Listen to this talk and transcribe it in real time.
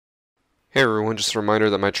Hey everyone, just a reminder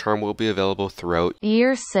that my charm will be available throughout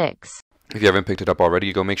Year 6. If you haven't picked it up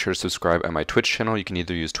already, go make sure to subscribe at my Twitch channel. You can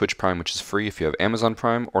either use Twitch Prime, which is free if you have Amazon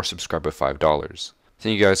Prime, or subscribe with $5.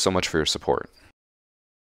 Thank you guys so much for your support.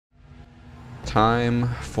 Time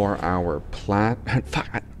for our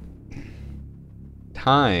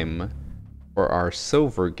Time for our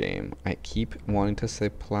silver game. I keep wanting to say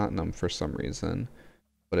platinum for some reason,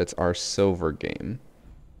 but it's our silver game.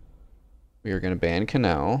 We are going to ban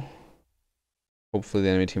Canal. Hopefully the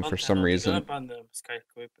enemy team for some reason...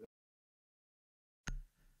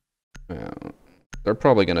 Yeah, they're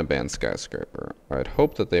probably going to ban Skyscraper. I'd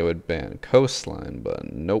hope that they would ban Coastline,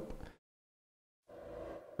 but nope.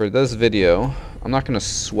 For this video, I'm not going to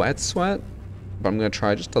sweat, but I'm going to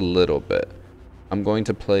try just a little bit. I'm going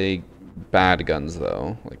to play bad guns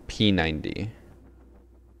though, like P90. I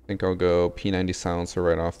think I'll go P90 silencer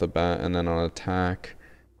right off the bat, and then on attack,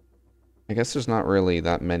 I guess there's not really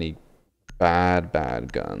that many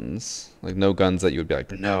bad guns. Like no guns that you would be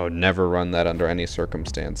like, no, never run that under any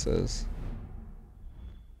circumstances.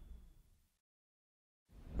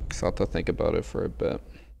 So I'll have to think about it for a bit.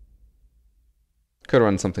 Could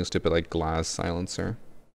run something stupid like glass silencer.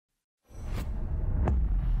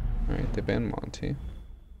 Alright, they banned Monty.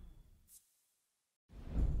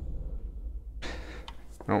 I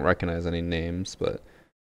don't recognize any names, but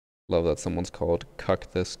love that someone's called Cuck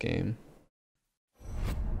this game.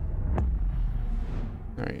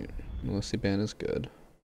 Alright, Melissa ban is good.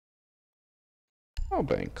 I'll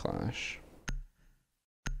ban Clash.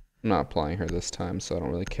 I'm not applying her this time, so I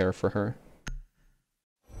don't really care for her.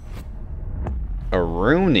 A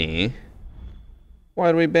Rooney?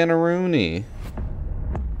 Why do we ban a Rooney?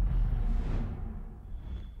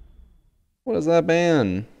 What does that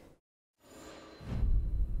ban?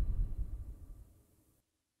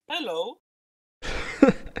 Hello.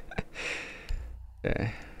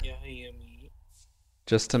 Okay. Yeah, hear me.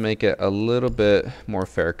 Just to make it a little bit more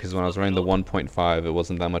fair, because when I was running the 1.5, it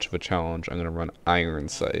wasn't that much of a challenge. I'm going to run iron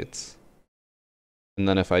sights. And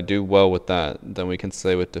then if I do well with that, then we can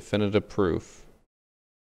say with definitive proof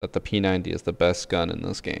that the P90 is the best gun in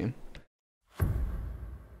this game.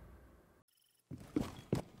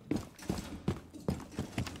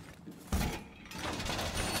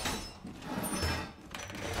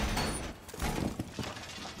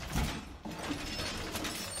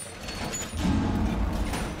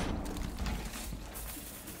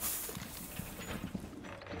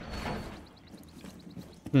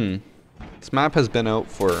 This map has been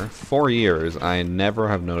out for 4 years. I never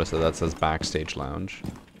have noticed that says Backstage Lounge.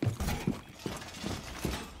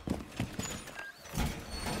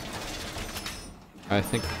 I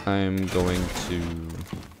think I'm going to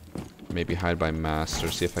maybe hide by mast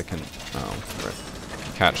or see if I can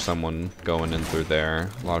catch someone going in through there.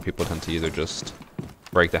 A lot of people tend to either just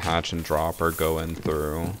break the hatch and drop or go in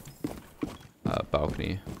through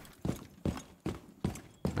balcony.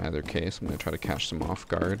 In either case, I'm going to try to catch them off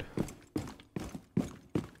guard.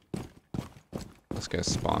 This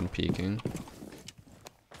guy's spawn peeking.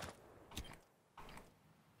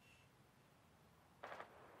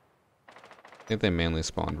 I think they mainly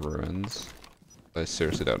spawned ruins. I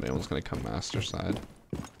seriously doubt anyone's going to come master side.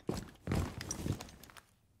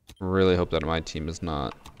 Really hope that my team is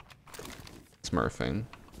not smurfing.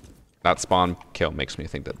 That spawn kill makes me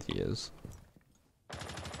think that he is.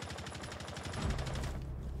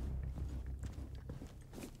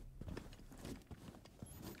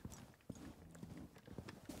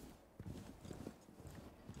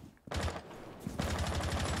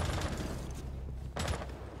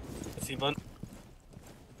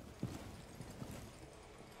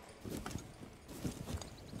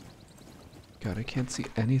 God, I can't see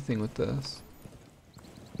anything with this.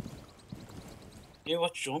 Yeah,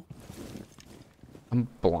 what's John? I'm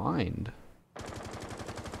blind.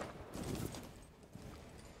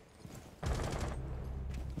 I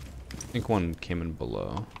think one came in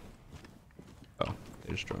below. Oh,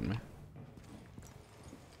 they just droned me.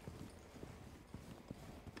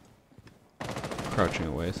 Crouching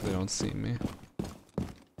away so they don't see me.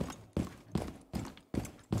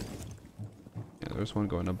 Yeah, there's one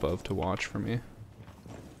going above to watch for me.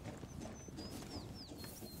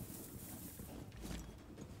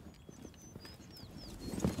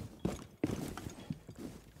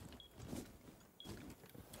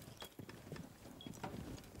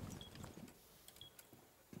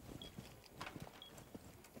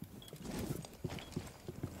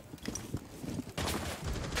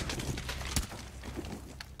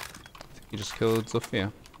 He just killed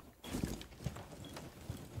Sophia.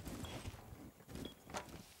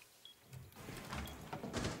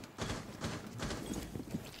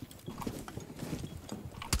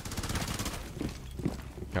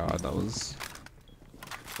 God, that was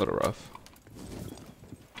a little rough.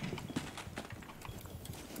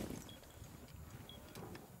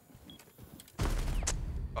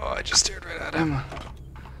 Oh, I just stared right at him.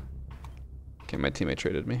 Okay, my teammate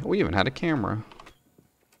traded me. We even had a camera.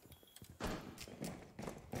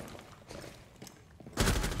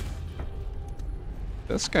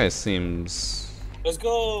 This guy seems... Let's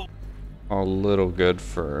go! a little good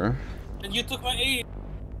for... And you took my aid!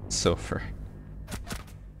 silver.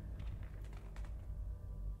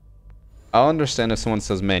 I'll understand if someone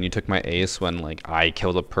says, man, you took my ace when, like, I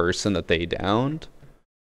killed a person that they downed.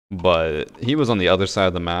 But he was on the other side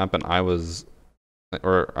of the map and I was...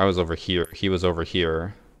 or I was over here. He was over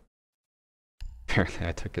here. Apparently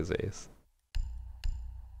I took his ace.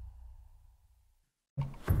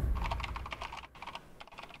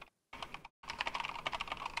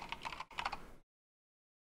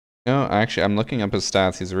 No, actually, I'm looking up his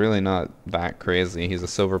stats. He's really not that crazy. He's a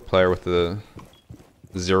silver player with a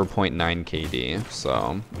 0.9 KD,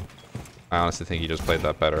 so I honestly think he just played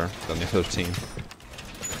that better than the other team.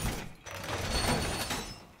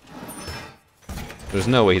 There's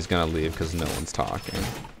no way he's gonna leave because no one's talking.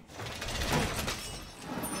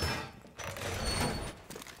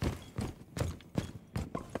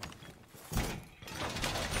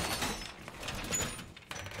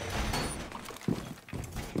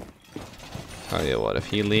 Oh yeah, what if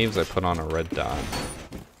he leaves? I put on a red dot.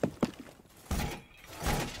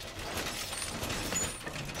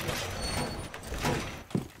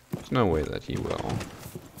 There's no way that he will.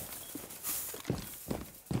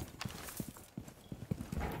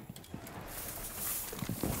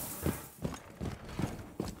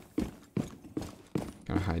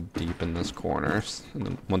 Gonna hide deep in this corner, and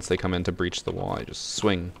then once they come in to breach the wall, I just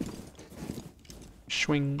swing.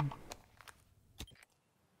 Swing.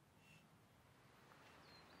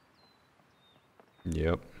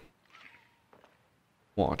 Yep.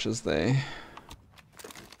 Watch as they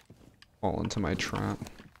fall into my trap.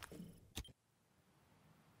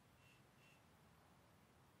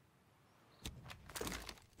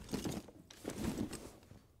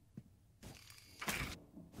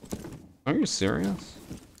 Are you serious?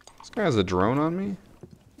 This guy has a drone on me?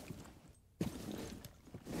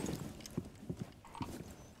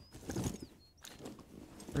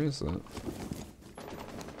 Where is it?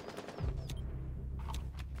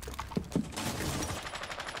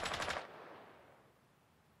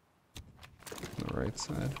 The right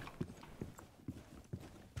side.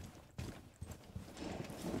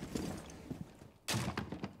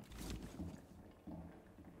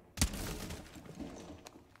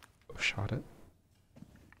 Oh, shot it.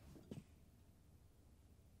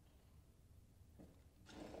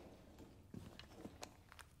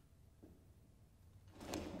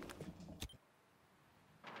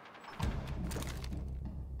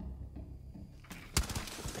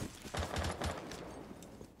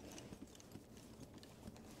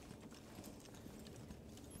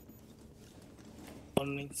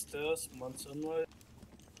 Running stairs, one sunlight.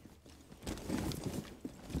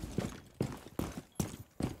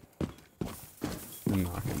 I'm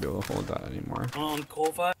not gonna be able to hold that anymore. On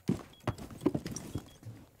coal fire.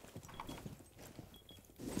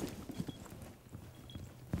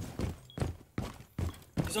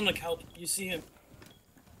 He's on the couch. You see him.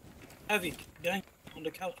 Heavy. Gang on the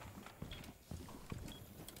couch.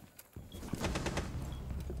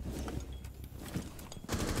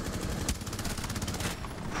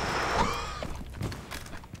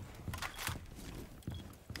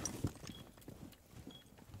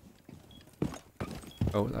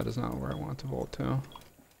 Oh, that is not where I want to vault to.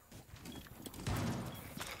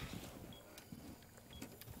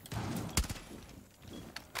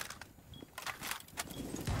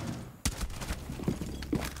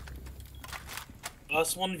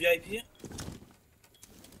 Last one VIP.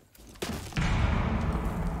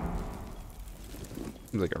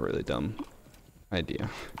 Seems like a really dumb idea.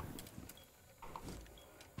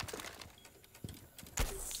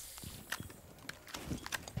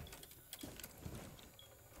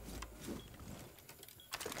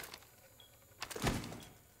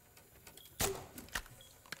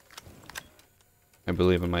 I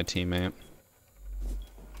believe in my teammate.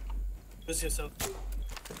 Just yourself.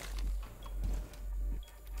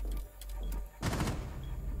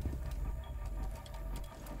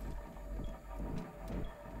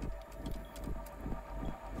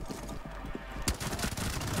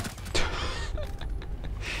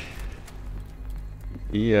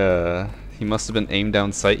 He must have been aimed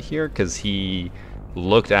down sight here because he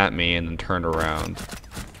looked at me and then turned around.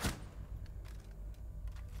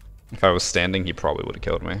 If I was standing, he probably would have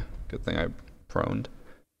killed me. Good thing I proned.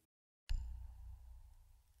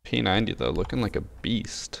 P90 though, looking like a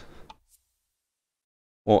beast.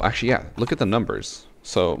 Well, actually, yeah, look at the numbers.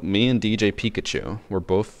 So me and DJ Pikachu were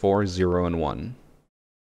both 4, 0, and 1.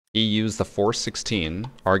 He used the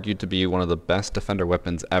 416, argued to be one of the best defender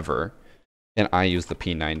weapons ever, and I used the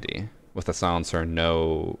P90 with a silencer,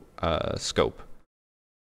 no scope.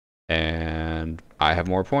 And I have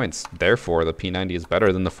more points. Therefore, the P90 is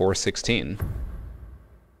better than the 416.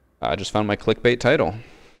 I just found my clickbait title.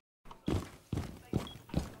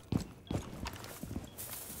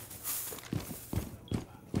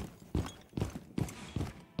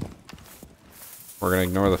 We're gonna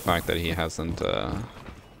ignore the fact that he hasn't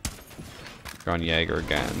gone Jaeger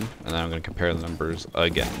again, and then I'm gonna compare the numbers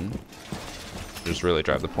again. Just really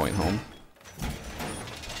drive the point home.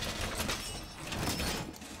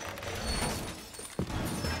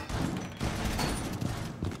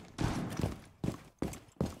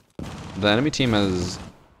 The enemy team has,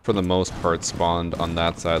 for the most part, spawned on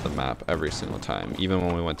that side of the map every single time. Even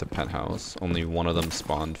when we went to Penthouse, only one of them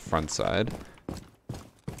spawned front side.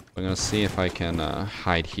 I'm gonna see if I can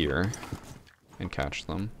hide here and catch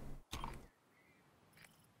them.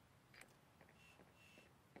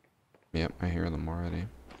 Yep, I hear them already.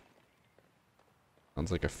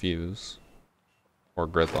 Sounds like a fuse. Or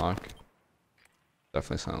gridlock.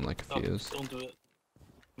 Definitely sound like a fuse. Don't do it.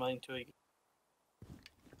 Mine too.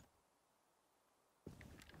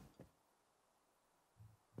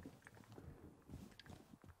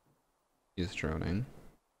 He's droning.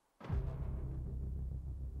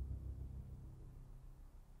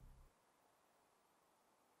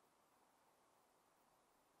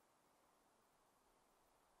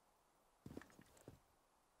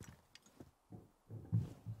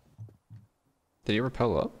 Did he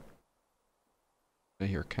rappel up? I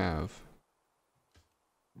hear Cav.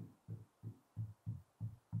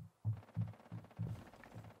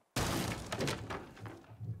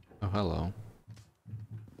 Oh, hello.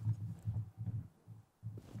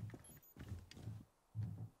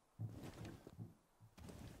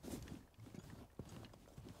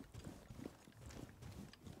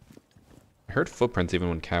 I heard footprints even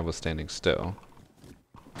when Cav was standing still.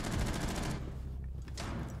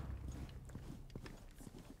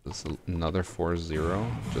 This is another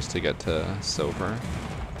 4-0 just to get to silver.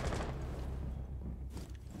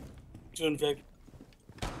 Doing VIP.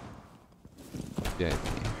 VIP.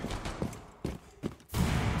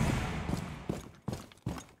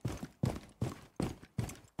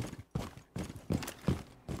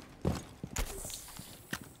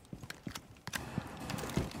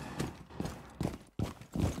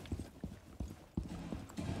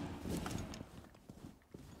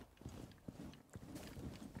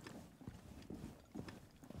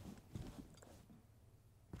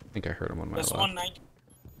 I think I heard him on my left. That's 190.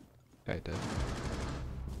 Yeah, I did.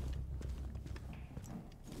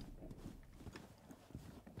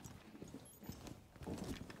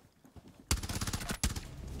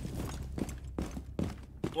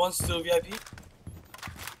 One's still VIP.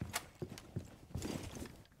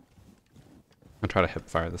 I'll try to hip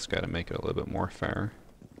fire this guy to make it a little bit more fair.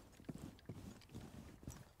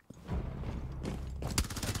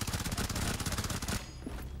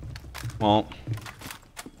 Well,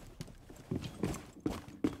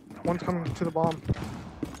 one's coming to the bomb.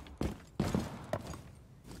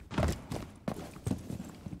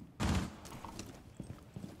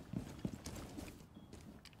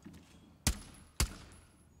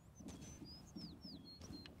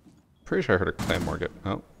 pretty sure I heard a claymore get.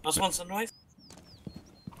 Oh. Last one, sunrise.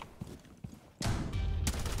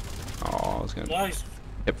 Oh, I was gonna Nice.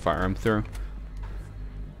 hip fire him through.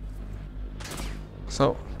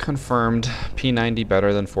 So, confirmed. P90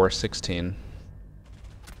 better than 416.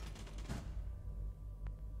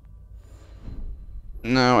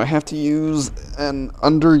 Now I have to use an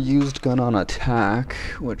underused gun on attack,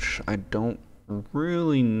 which I don't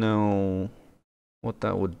really know what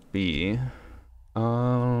that would be.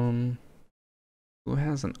 Who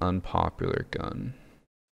has an unpopular gun?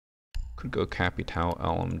 Could go Capital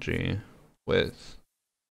LMG with...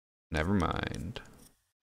 Never mind.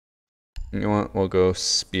 You know what? We'll go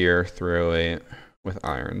Spear 308 with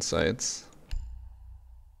iron sights.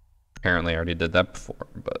 Apparently I already did that before,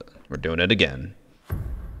 but we're doing it again.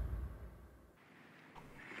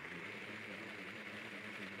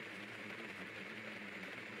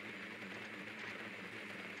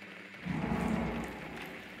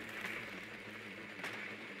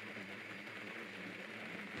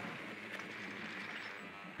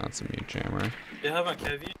 That's a mute jammer. They have a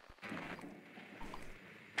caveat.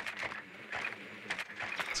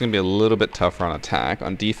 It's gonna be a little bit tougher on attack.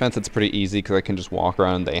 On defense, it's pretty easy because I can just walk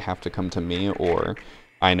around and they have to come to me, or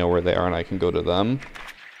I know where they are and I can go to them.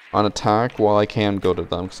 On attack, while I can go to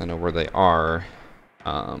them because I know where they are,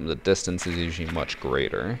 the distance is usually much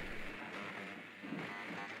greater.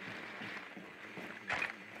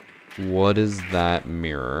 What is that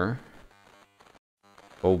mirror?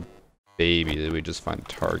 Oh, baby, did we just find a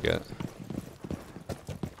target?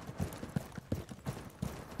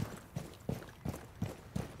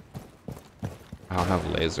 I don't have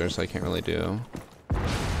lasers, so I can't really do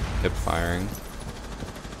hip firing.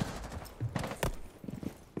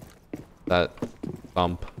 That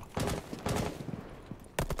bump.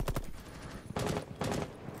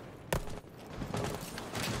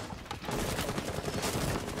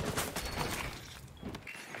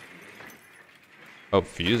 Oh,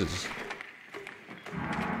 fuses.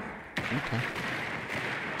 Okay.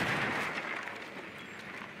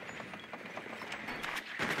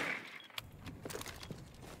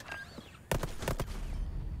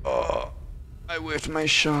 Oh, I whiffed my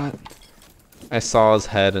shot. I saw his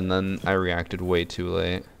head and then I reacted way too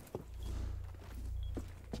late.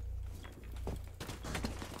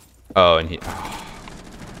 Oh, and he... Oh.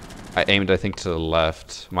 I aimed, I think, to the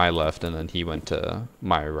left, my left, and then he went to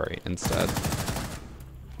my right instead.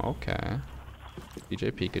 Okay.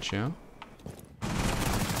 DJ Pikachu.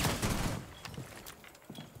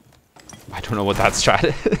 I don't know what that strat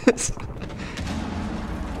is.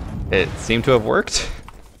 It seemed to have worked.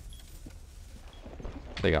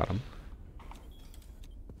 They got him.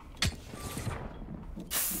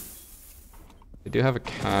 They do have a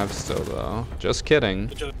cav still, though. Just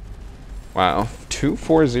kidding. Wow. 2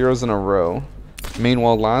 4-0s in a row.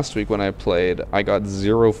 Meanwhile, last week when I played, I got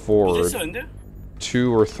 0 forward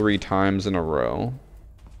 2 or 3 times in a row.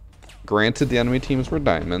 Granted, the enemy teams were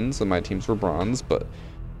diamonds and my teams were bronze, but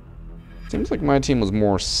it seems like my team was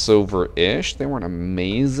more silver-ish. They weren't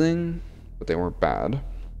amazing, but they weren't bad.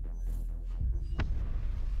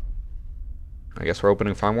 I guess we're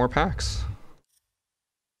opening 5 more packs.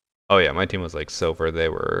 Oh yeah, my team was like silver. They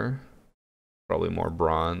were probably more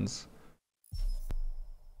bronze.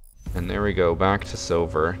 And there we go, back to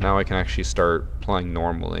silver. Now I can actually start playing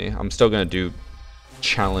normally. I'm still gonna do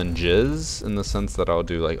challenges in the sense that I'll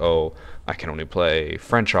do like, oh, I can only play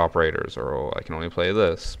French operators, or oh, I can only play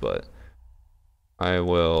this, but I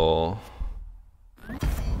will...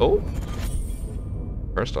 Oh!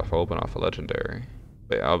 First off, I'll open off a legendary.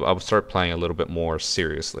 But yeah, I'll start playing a little bit more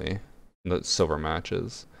seriously in the silver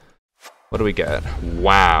matches. What do we get?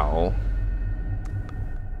 Wow.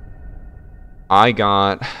 I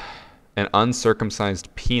got an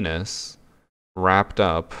uncircumcised penis wrapped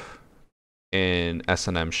up in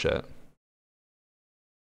S&M shit.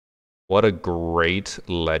 What a great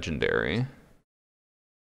legendary.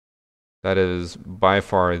 That is by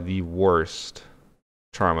far the worst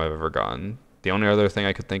charm I've ever gotten. The only other thing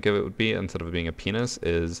I could think of it would be, instead of it being a penis,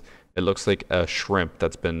 is it looks like a shrimp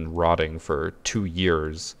that's been rotting for 2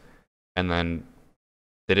 years, and then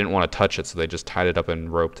they didn't want to touch it, so they just tied it up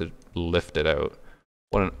in rope to lift it out.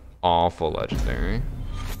 What an awful legendary.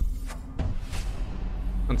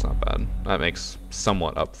 That's not bad. That makes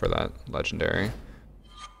somewhat up for that legendary.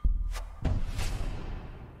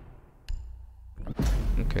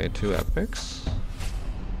 Okay, 2 epics.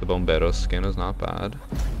 The Bombero skin is not bad.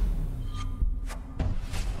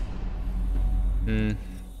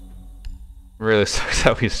 Really sucks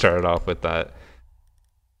how we started off with that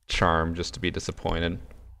charm just to be disappointed.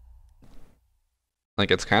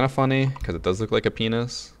 Like, it's kind of funny because it does look like a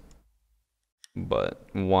penis, but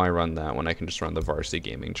why run that when I can just run the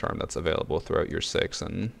VarsityGaming charm that's available throughout year 6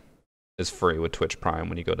 and is free with Twitch Prime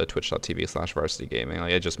when you go to twitch.tv/VarsityGaming?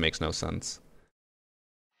 Like, it just makes no sense.